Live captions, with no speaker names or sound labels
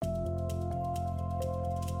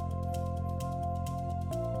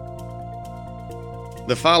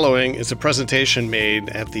The following is a presentation made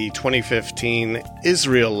at the 2015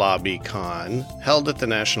 Israel Lobby Con, held at the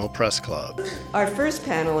National Press Club. Our first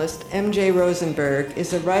panelist, MJ Rosenberg,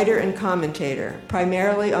 is a writer and commentator,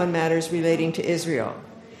 primarily on matters relating to Israel.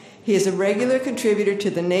 He is a regular contributor to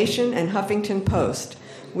The Nation and Huffington Post,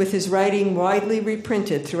 with his writing widely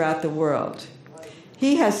reprinted throughout the world.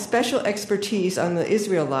 He has special expertise on the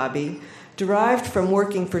Israel Lobby, derived from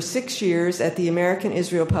working for 6 years at the American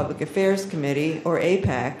Israel Public Affairs Committee, or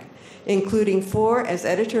AIPAC, including 4 as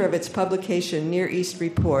editor of its publication Near East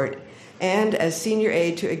Report and as senior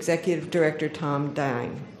aide to Executive Director Tom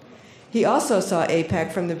Dine. He also saw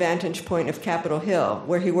AIPAC from the vantage point of Capitol Hill,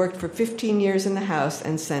 where he worked for 15 years in the House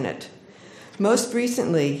and Senate. Most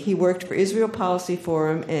recently, he worked for Israel Policy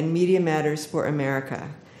Forum and Media Matters for America.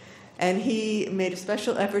 And he made a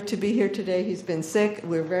special effort to be here today. He's been sick.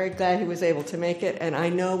 We're very glad he was able to make it, and I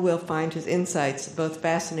know we'll find his insights both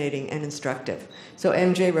fascinating and instructive. So,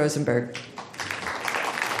 MJ Rosenberg.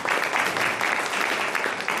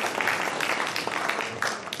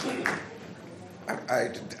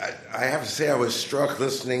 I have to say I was struck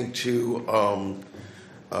listening to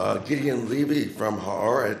Gideon Levy from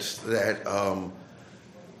Haaretz that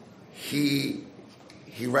he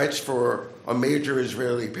writes for a major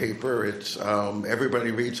Israeli paper. It's everybody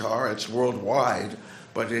reads Haaretz worldwide,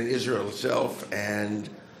 but in Israel itself, and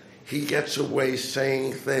he gets away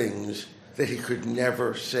saying things that he could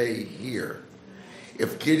never say here.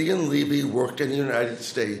 If Gideon Levy worked in the United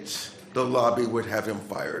States, the lobby would have him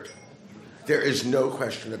fired. There is no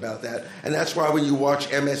question about that. And that's why when you watch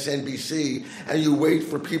MSNBC and you wait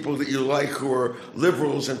for people that you like who are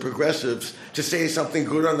liberals and progressives to say something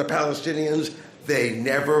good on the Palestinians, they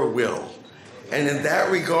never will. And in that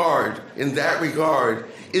regard,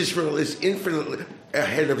 Israel is infinitely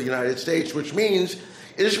ahead of the United States, which means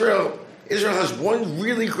Israel has one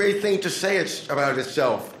really great thing to say about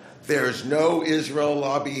itself. There's no Israel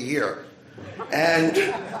lobby here. And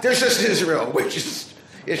there's just Israel, which is,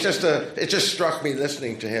 it just struck me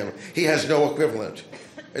listening to him. He has no equivalent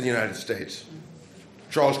in the United States.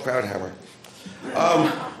 Charles Krauthammer.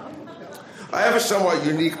 I have a somewhat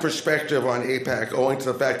unique perspective on AIPAC owing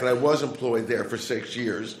to the fact that I was employed there for 6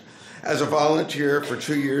 years, as a volunteer for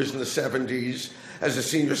 2 years in the 70s, as a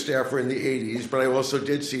senior staffer in the 80s, but I also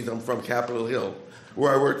did see them from Capitol Hill,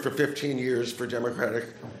 where I worked for 15 years for Democratic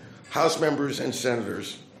House members and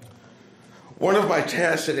senators. One of my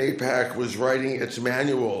tasks at AIPAC was writing its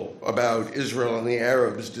manual about Israel and the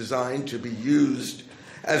Arabs, designed to be used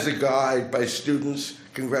as a guide by students,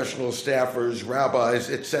 congressional staffers, rabbis,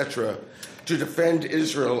 etc., to defend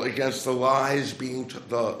Israel against the lies being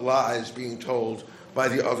told by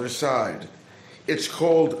the other side. It's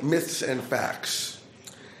called Myths and Facts.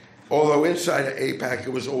 Although inside of AIPAC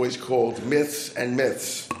it was always called Myths and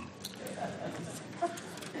Myths.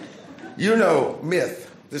 You know, myth.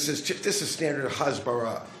 This is standard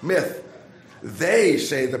Hasbara. Myth. They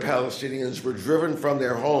say the Palestinians were driven from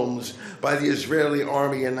their homes by the Israeli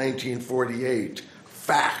army in 1948.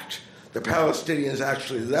 Fact. The Palestinians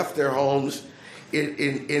actually left their homes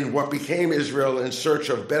in what became Israel in search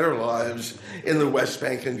of better lives in the West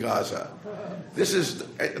Bank and Gaza.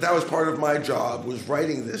 That was part of my job, was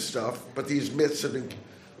writing this stuff, but these myths have been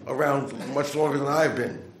around much longer than I've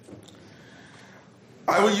been.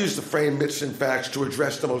 I will use the frame myths and facts to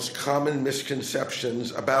address the most common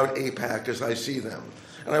misconceptions about AIPAC as I see them.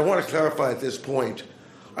 And I want to clarify at this point,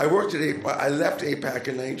 I left AIPAC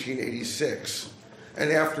in 1986. And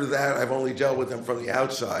after that, I've only dealt with them from the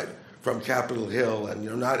outside, from Capitol Hill, and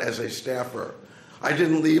not as a staffer. I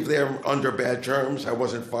didn't leave there under bad terms. I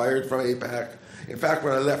wasn't fired from AIPAC. In fact,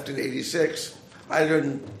 when I left in 86,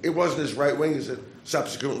 it wasn't as right-wing as it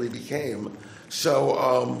subsequently became. So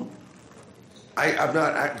I'm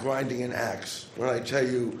not grinding an axe when I tell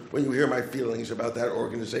you, when you hear my feelings about that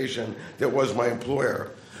organization that was my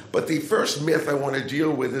employer. But the first myth I want to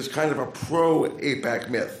deal with is kind of a pro-AIPAC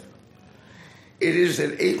myth. It is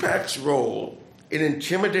that AIPAC's role in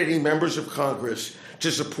intimidating members of Congress to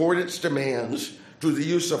support its demands through the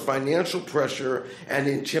use of financial pressure and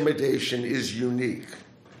intimidation is unique.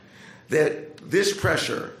 That this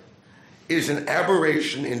pressure is an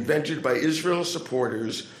aberration invented by Israel's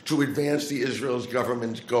supporters to advance the Israel's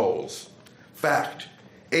government's goals. Fact,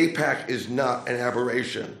 AIPAC is not an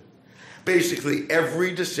aberration. Basically,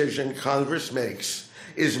 every decision Congress makes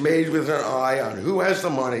is made with an eye on who has the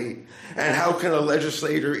money and how can a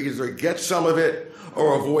legislator either get some of it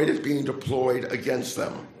or avoid it being deployed against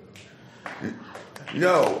them.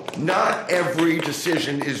 No, not every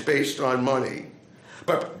decision is based on money.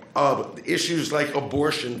 But issues like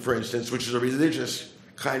abortion, for instance, which is a religious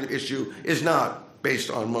kind of issue, is not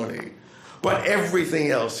based on money. but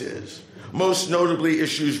everything else is. Most notably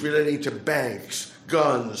issues relating to banks,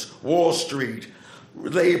 guns, Wall Street,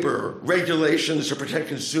 labor, regulations to protect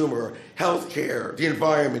consumer, health care, the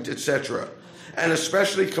environment, etc., and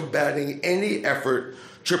especially combating any effort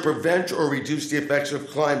to prevent or reduce the effects of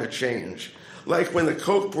climate change, like when the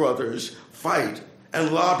Koch brothers fight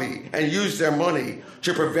and lobby and use their money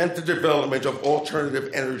to prevent the development of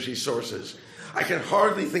alternative energy sources. I can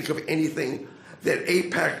hardly think of anything that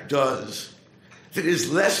AIPAC does that is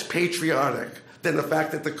less patriotic than the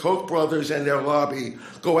fact that the Koch brothers and their lobby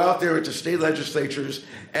go out there into state legislatures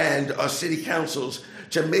and city councils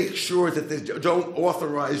to make sure that they don't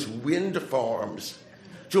authorize wind farms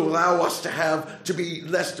to allow us to be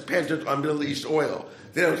less dependent on Middle East oil.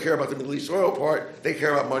 They don't care about the Middle East oil part, they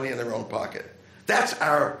care about money in their own pocket. That's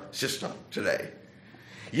our system today.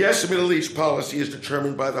 Yes, Middle East policy is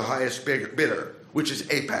determined by the highest bidder, which is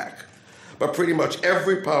AIPAC. But pretty much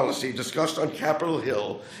every policy discussed on Capitol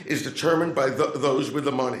Hill is determined by those with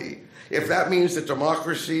the money. If that means that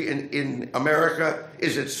democracy in America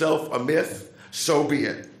is itself a myth, so be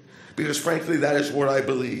it. Because frankly, that is what I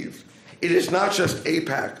believe. It is not just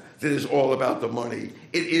AIPAC that is all about the money.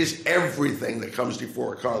 It is everything that comes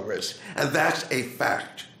before Congress. And that's a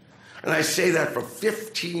fact. And I say that for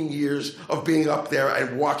 15 years of being up there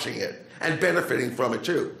and watching it and benefiting from it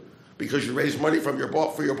too. Because you raise money for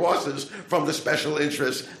your bosses from the special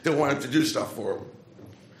interests that wanted to do stuff for them.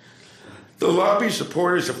 The lobby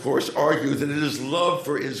supporters, of course, argue that it is love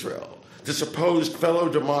for Israel, the supposed fellow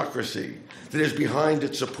democracy, that is behind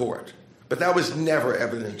its support. But that was never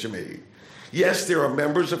evident to me. Yes, there are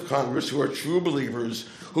members of Congress who are true believers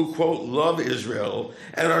who, quote, love Israel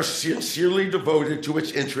and are sincerely devoted to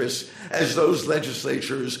its interests as those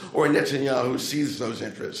legislatures or Netanyahu sees those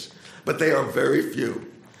interests. But they are very few.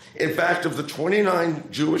 In fact, of the 29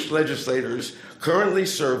 Jewish legislators currently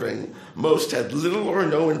serving, most had little or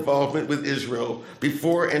no involvement with Israel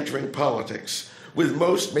before entering politics, with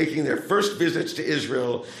most making their first visits to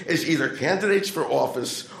Israel as either candidates for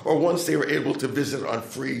office or once they were able to visit on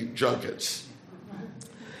free junkets.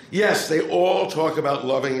 Yes, they all talk about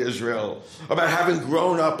loving Israel, about having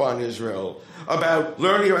grown up on Israel, about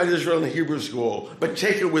learning about Israel in Hebrew school, but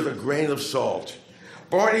take it with a grain of salt.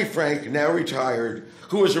 Barney Frank, now retired,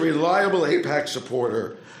 who was a reliable AIPAC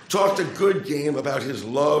supporter, talked a good game about his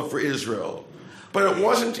love for Israel, but it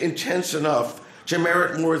wasn't intense enough to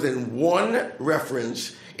merit more than one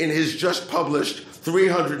reference in his just published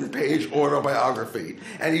 300-page autobiography,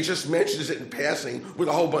 and he just mentions it in passing with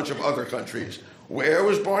a whole bunch of other countries. Where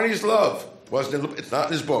was Barney's love? It's not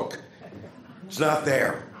in his book. It's not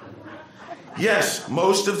there. Yes,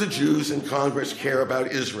 most of the Jews in Congress care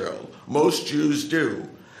about Israel. Most Jews do.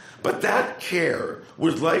 But that care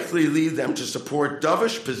would likely lead them to support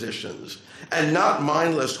dovish positions and not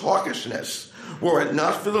mindless hawkishness, were it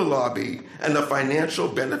not for the lobby and the financial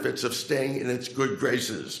benefits of staying in its good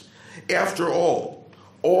graces. After all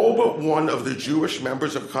but one of the Jewish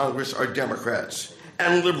members of Congress are Democrats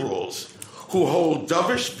and liberals who hold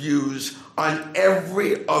dovish views on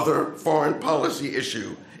every other foreign policy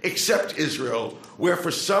issue except Israel, where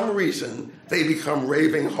for some reason they become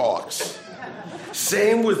raving hawks.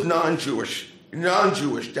 Same with non-Jewish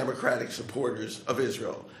Democratic supporters of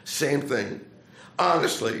Israel. Same thing.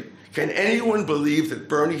 Honestly, can anyone believe that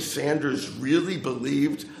Bernie Sanders really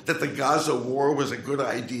believed that the Gaza war was a good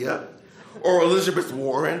idea? Or Elizabeth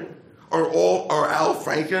Warren? Or Al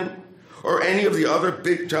Franken? Or any of the other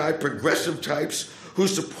big-time progressive types who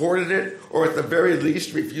supported it or at the very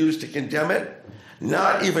least refused to condemn it?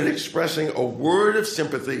 Not even expressing a word of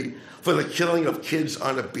sympathy for the killing of kids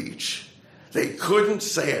on a beach. They couldn't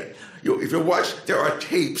say it. If you watch, there are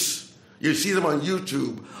tapes, you see them on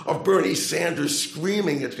YouTube, of Bernie Sanders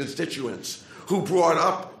screaming at constituents who brought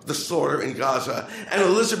up the slaughter in Gaza, and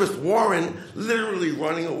Elizabeth Warren literally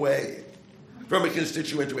running away from a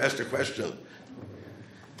constituent who asked a question.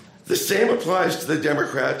 The same applies to the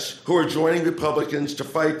Democrats who are joining Republicans to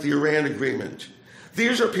fight the Iran agreement.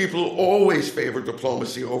 These are people who always favor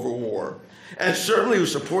diplomacy over war, and certainly who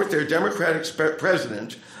support their Democratic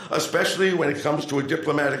president, especially when it comes to a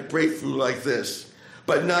diplomatic breakthrough like this,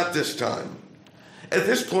 but not this time. At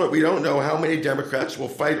this point, we don't know how many Democrats will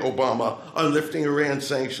fight Obama on lifting Iran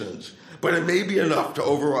sanctions, but it may be enough to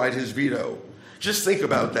override his veto. Just think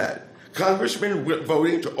about that. Congressmen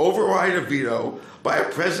voting to override a veto by a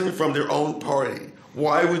president from their own party.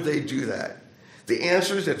 Why would they do that? The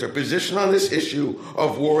answer is that their position on this issue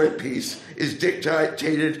of war and peace is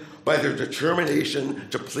dictated by their determination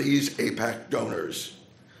to please AIPAC donors.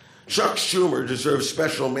 Chuck Schumer deserves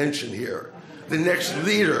special mention here, the next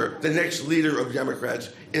leader of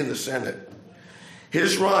Democrats in the Senate.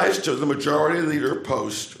 His rise to the majority leader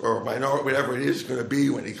post, or minority, whatever it is going to be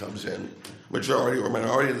when he comes in, majority or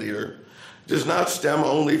minority leader, does not stem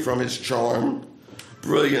only from his charm,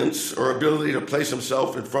 brilliance, or ability to place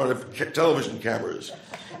himself in front of television cameras.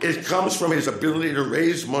 It comes from his ability to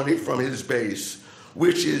raise money from his base,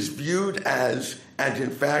 which is viewed as, and in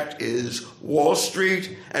fact is, Wall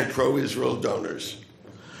Street and pro-Israel donors.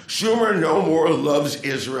 Schumer no more loves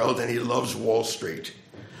Israel than he loves Wall Street.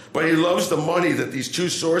 But he loves the money that these two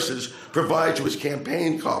sources provide to his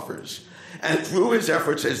campaign coffers. And through his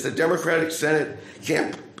efforts as the Democratic Senate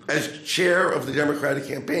as chair of the Democratic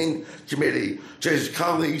Campaign Committee to his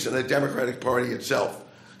colleagues in the Democratic Party itself,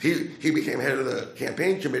 he became head of the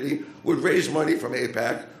campaign committee, would raise money from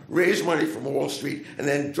AIPAC, raise money from Wall Street, and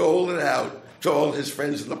then dole it out to all his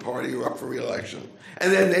friends in the party who are up for re-election.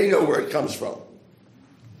 And then they know where it comes from.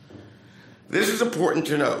 This is important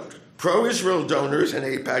to note. Pro-Israel donors and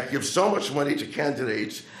AIPAC give so much money to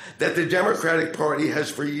candidates that the Democratic Party has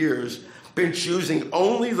for years been choosing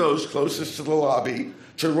only those closest to the lobby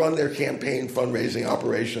to run their campaign fundraising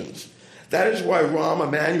operations. That is why Rahm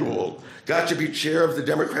Emanuel got to be chair of the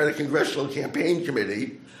Democratic Congressional Campaign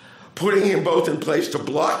Committee, putting him both in place to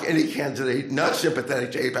block any candidate not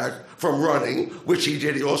sympathetic to AIPAC from running, which he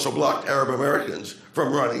did. He also blocked Arab Americans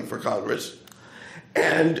from running for Congress,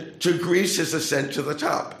 and to grease his ascent to the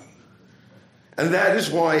top. And that is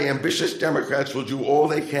why ambitious Democrats will do all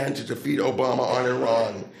they can to defeat Obama on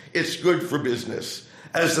Iran. It's good for business.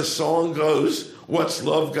 As the song goes, what's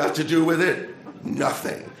love got to do with it?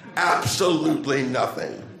 Nothing. Absolutely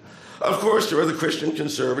nothing. Of course, there are the Christian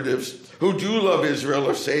conservatives who do love Israel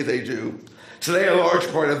or say they do. Today, a large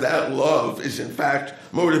part of that love is, in fact,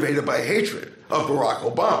 motivated by hatred of Barack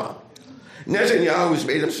Obama. Netanyahu has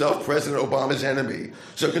made himself President Obama's enemy,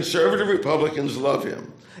 so conservative Republicans love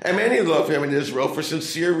him. And many love him in Israel for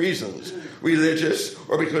sincere reasons, religious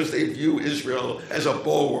or because they view Israel as a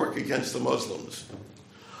bulwark against the Muslims.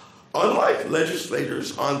 Unlike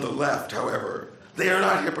legislators on the left, however, they are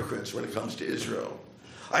not hypocrites when it comes to Israel.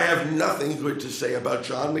 I have nothing good to say about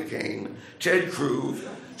John McCain, Ted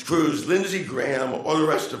Cruz, Lindsey Graham, or the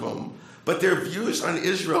rest of them, but their views on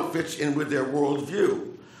Israel fits in with their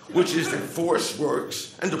worldview, which is that force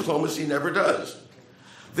works and diplomacy never does.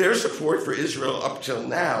 Their support for Israel up till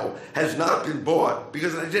now has not been bought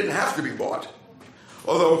because it didn't have to be bought.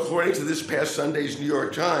 Although, according to this past Sunday's New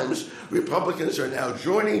York Times, Republicans are now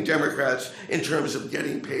joining Democrats in terms of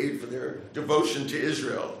getting paid for their devotion to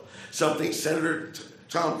Israel, something Senator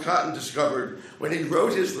Tom Cotton discovered when he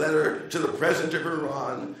wrote his letter to the president of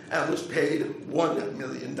Iran and was paid $1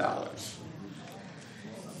 million.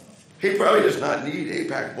 He probably does not need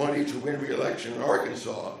AIPAC money to win re-election in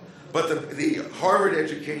Arkansas, but the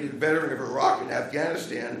Harvard-educated veteran of Iraq and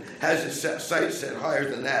Afghanistan has his sights set higher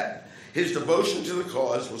than that. His devotion to the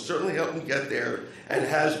cause will certainly help him get there, and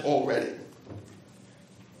has already.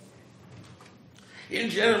 In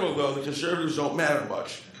general, though, the conservatives don't matter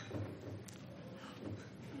much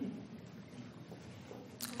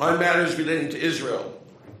on matters relating to Israel.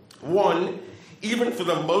 One, even for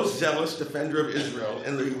the most zealous defender of Israel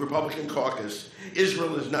in the Republican caucus,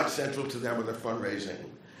 Israel is not central to them or their fundraising.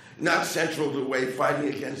 Not central to the way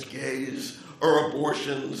fighting against gays or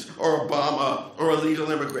abortions or Obama or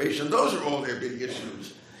illegal immigration. Those are all their big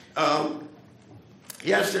issues.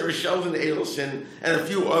 Yes, there is Sheldon Adelson and a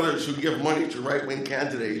few others who give money to right-wing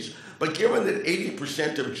candidates, but given that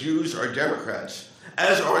 80% of Jews are Democrats,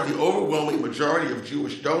 as are the overwhelming majority of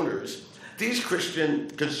Jewish donors, these Christian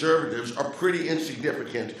conservatives are pretty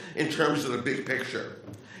insignificant in terms of the big picture.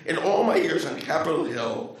 In all my years on Capitol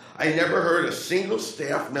Hill, I never heard a single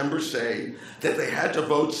staff member say that they had to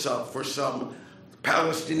vote for some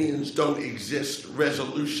Palestinians don't exist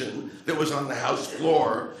resolution that was on the House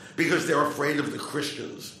floor because they're afraid of the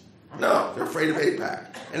Christians. No, they're afraid of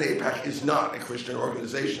AIPAC, and AIPAC is not a Christian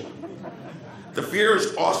organization. The fear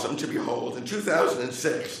is awesome to behold. In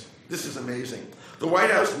 2006, this is amazing, the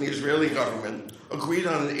White House and the Israeli government agreed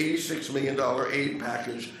on an $86 million aid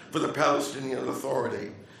package for the Palestinian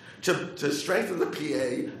Authority to strengthen the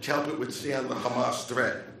PA to help it withstand the Hamas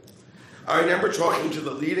threat. I remember talking to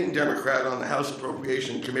the leading Democrat on the House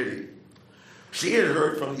Appropriation Committee. She had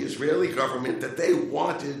heard from the Israeli government that they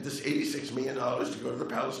wanted this $86 million to go to the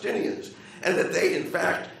Palestinians, and that they, in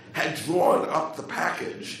fact, had drawn up the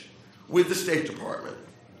package with the State Department.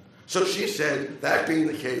 So she said, that being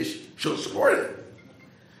the case, she'll support it.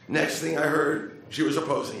 Next thing I heard, she was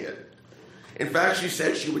opposing it. In fact, she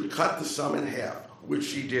said she would cut the sum in half, which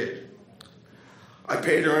she did. I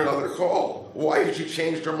paid her another call. Why had she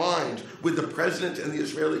changed her mind with the president and the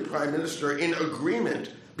Israeli prime minister in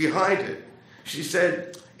agreement behind it? She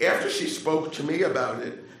said, after she spoke to me about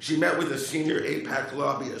it, she met with a senior AIPAC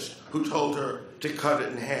lobbyist who told her to cut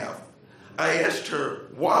it in half. I asked her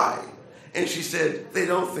why, and she said, they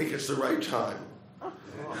don't think it's the right time.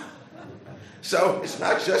 So it's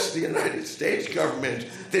not just the United States government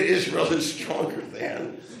that Israel is stronger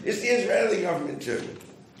than. It's the Israeli government too.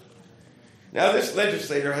 Now this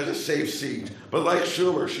legislator has a safe seat, but like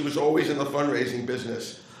Schumer, she was always in the fundraising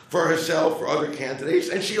business for herself, for other candidates,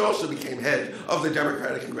 and she also became head of the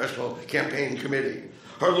Democratic Congressional Campaign Committee.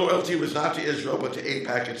 Her loyalty was not to Israel, but to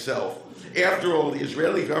AIPAC itself. After all, the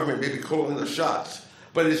Israeli government may be calling the shots,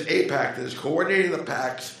 but it is AIPAC that is coordinating the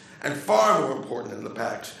PACs, and far more important than the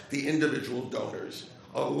PACs, the individual donors.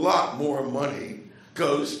 A lot more money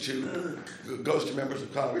goes to members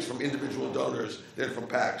of Congress from individual donors than from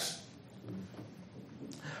PACs.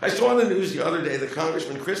 I saw in the news the other day that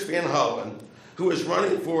Congressman Chris Van Hollen, who is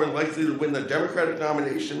running for and likely to win the Democratic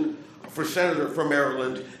nomination for senator from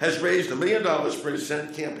Maryland, has raised $1 million for his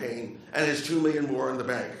Senate campaign and has $2 million more in the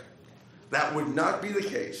bank. That would not be the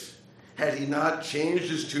case had he not changed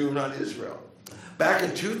his tune on Israel. Back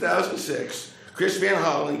in 2006, Chris Van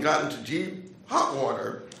Hollen got into deep hot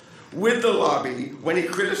water with the lobby when he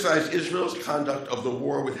criticized Israel's conduct of the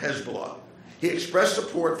war with Hezbollah. He expressed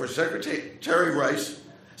support for Secretary Condoleezza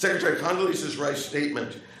Rice's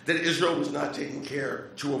statement that Israel was not taking care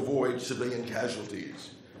to avoid civilian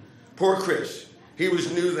casualties. Poor Chris. He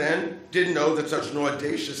was new then, didn't know that such an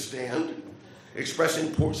audacious stand,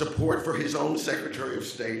 expressing support for his own Secretary of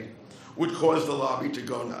State, would cause the lobby to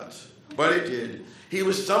go nuts. But it did. He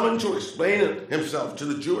was summoned to explain himself to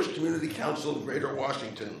the Jewish Community Council of Greater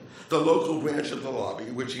Washington, the local branch of the lobby,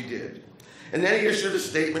 which he did. And then he issued a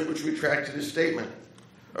statement which retracted his statement,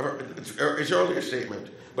 or his earlier statement,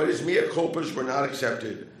 but his mea culpas were not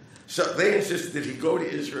accepted. So they insisted that he go to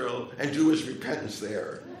Israel and do his repentance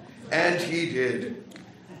there. And he did.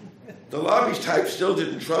 The lobby's type still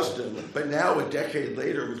didn't trust him, but now, a decade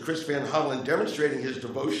later, with Chris Van Hollen demonstrating his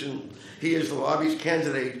devotion, he is the lobby's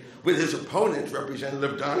candidate, with his opponent,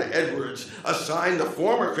 Representative Donna Edwards, assigned the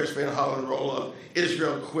former Chris Van Hollen role of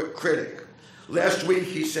Israel critic. Last week,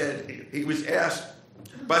 he said he was asked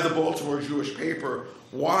by the Baltimore Jewish paper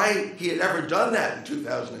why he had ever done that in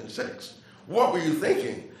 2006. What were you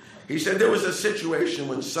thinking? He said there was a situation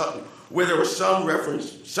where there was some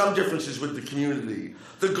differences with the community.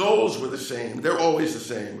 The goals were the same. They're always the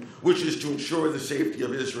same, which is to ensure the safety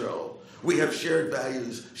of Israel. We have shared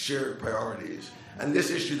values, shared priorities. And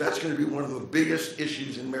this issue, that's going to be one of the biggest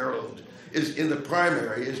issues in Maryland, is in the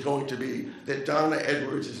primary, is going to be that Donna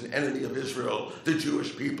Edwards is an enemy of Israel, the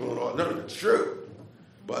Jewish people, and all. None of it's true.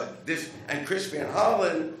 But and Chris Van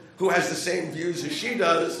Hollen, who has the same views as she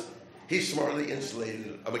does, he's smartly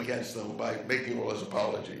insulated against them by making all his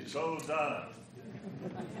apologies. So Donna.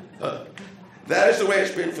 That is the way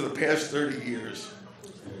it's been for the past 30 years.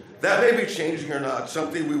 That may be changing or not,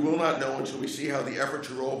 something we will not know until we see how the effort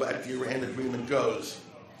to roll back the Iran agreement goes.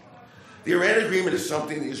 The Iran agreement is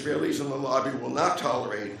something the Israelis and the lobby will not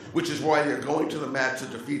tolerate, which is why they're going to the mat to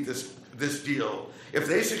defeat this deal. If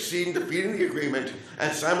they succeed in defeating the agreement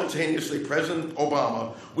and simultaneously President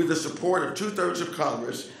Obama, with the support of 2/3 of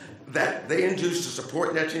Congress, that they induce to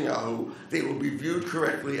support Netanyahu, they will be viewed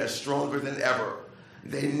correctly as stronger than ever.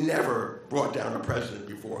 They never brought down a president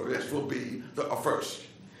before. This will be a first.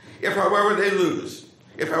 If, however, they lose,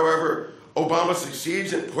 if, however, Obama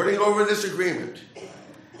succeeds in putting over this agreement,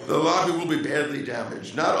 the lobby will be badly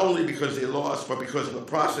damaged, not only because they lost, but because in the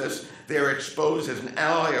process they are exposed as an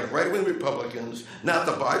ally of right-wing Republicans, not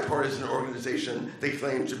the bipartisan organization they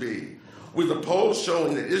claim to be. With the polls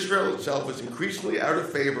showing that Israel itself is increasingly out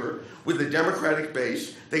of favor with the Democratic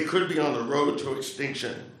base, they could be on the road to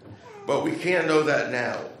extinction. But we can't know that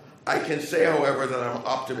now. I can say, however, that I'm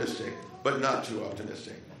optimistic, but not too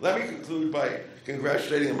optimistic. Let me conclude by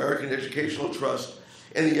congratulating American Educational Trust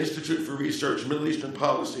and the Institute for Research Middle Eastern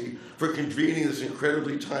Policy for convening this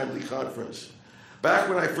incredibly timely conference. Back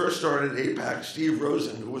when I first started AIPAC, Steve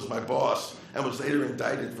Rosen, who was my boss and was later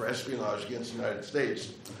indicted for espionage against the United States.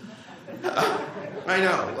 I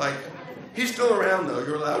know, he's still around though.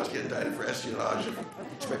 You're allowed to get indicted for espionage.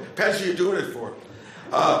 Depends who you're doing it for.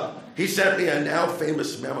 He sent me a now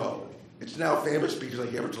famous memo. It's now famous because I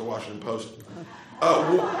gave it to the Washington Post.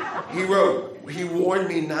 He wrote, he warned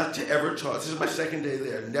me not to ever talk, this is my second day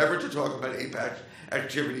there, never to talk about AIPAC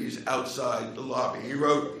activities outside the lobby. He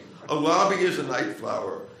wrote, a lobby is a night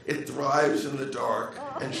flower. It thrives in the dark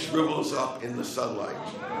and shrivels up in the sunlight.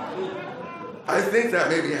 I think that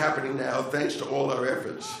may be happening now thanks to all our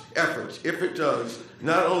efforts. If it does,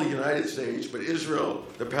 not only the United States, but Israel,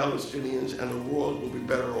 the Palestinians, and the world will be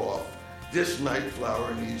better off. This night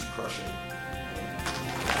flower needs crushing.